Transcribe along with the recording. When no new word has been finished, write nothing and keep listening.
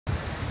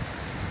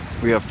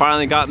We have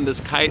finally gotten this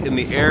kite in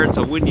the air. It's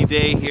a windy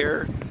day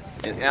here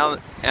in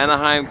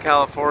Anaheim,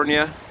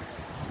 California.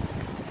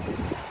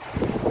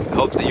 I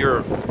hope that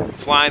you're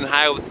flying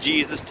high with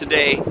Jesus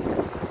today.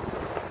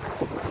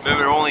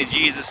 Remember, only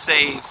Jesus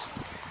saves.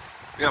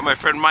 We got my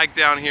friend Mike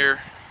down here.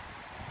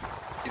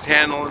 He's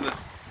handling it.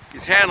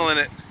 He's handling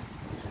it.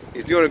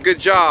 He's doing a good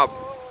job.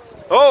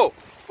 Oh,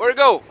 where'd it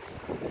go?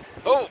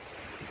 Oh.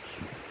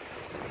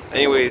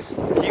 Anyways,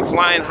 keep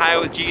flying high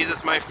with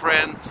Jesus, my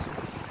friends.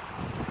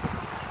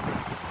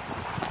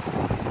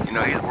 You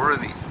know, He's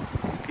worthy.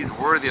 He's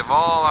worthy of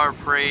all our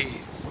praise.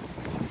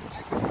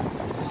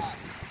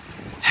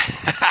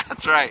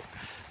 That's right.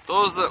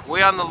 Those that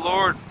wait on the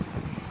Lord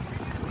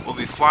will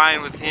be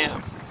flying with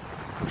Him,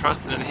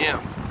 trusting in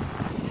Him.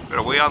 You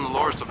gotta wait on the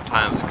Lord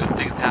sometimes, and good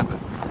things happen.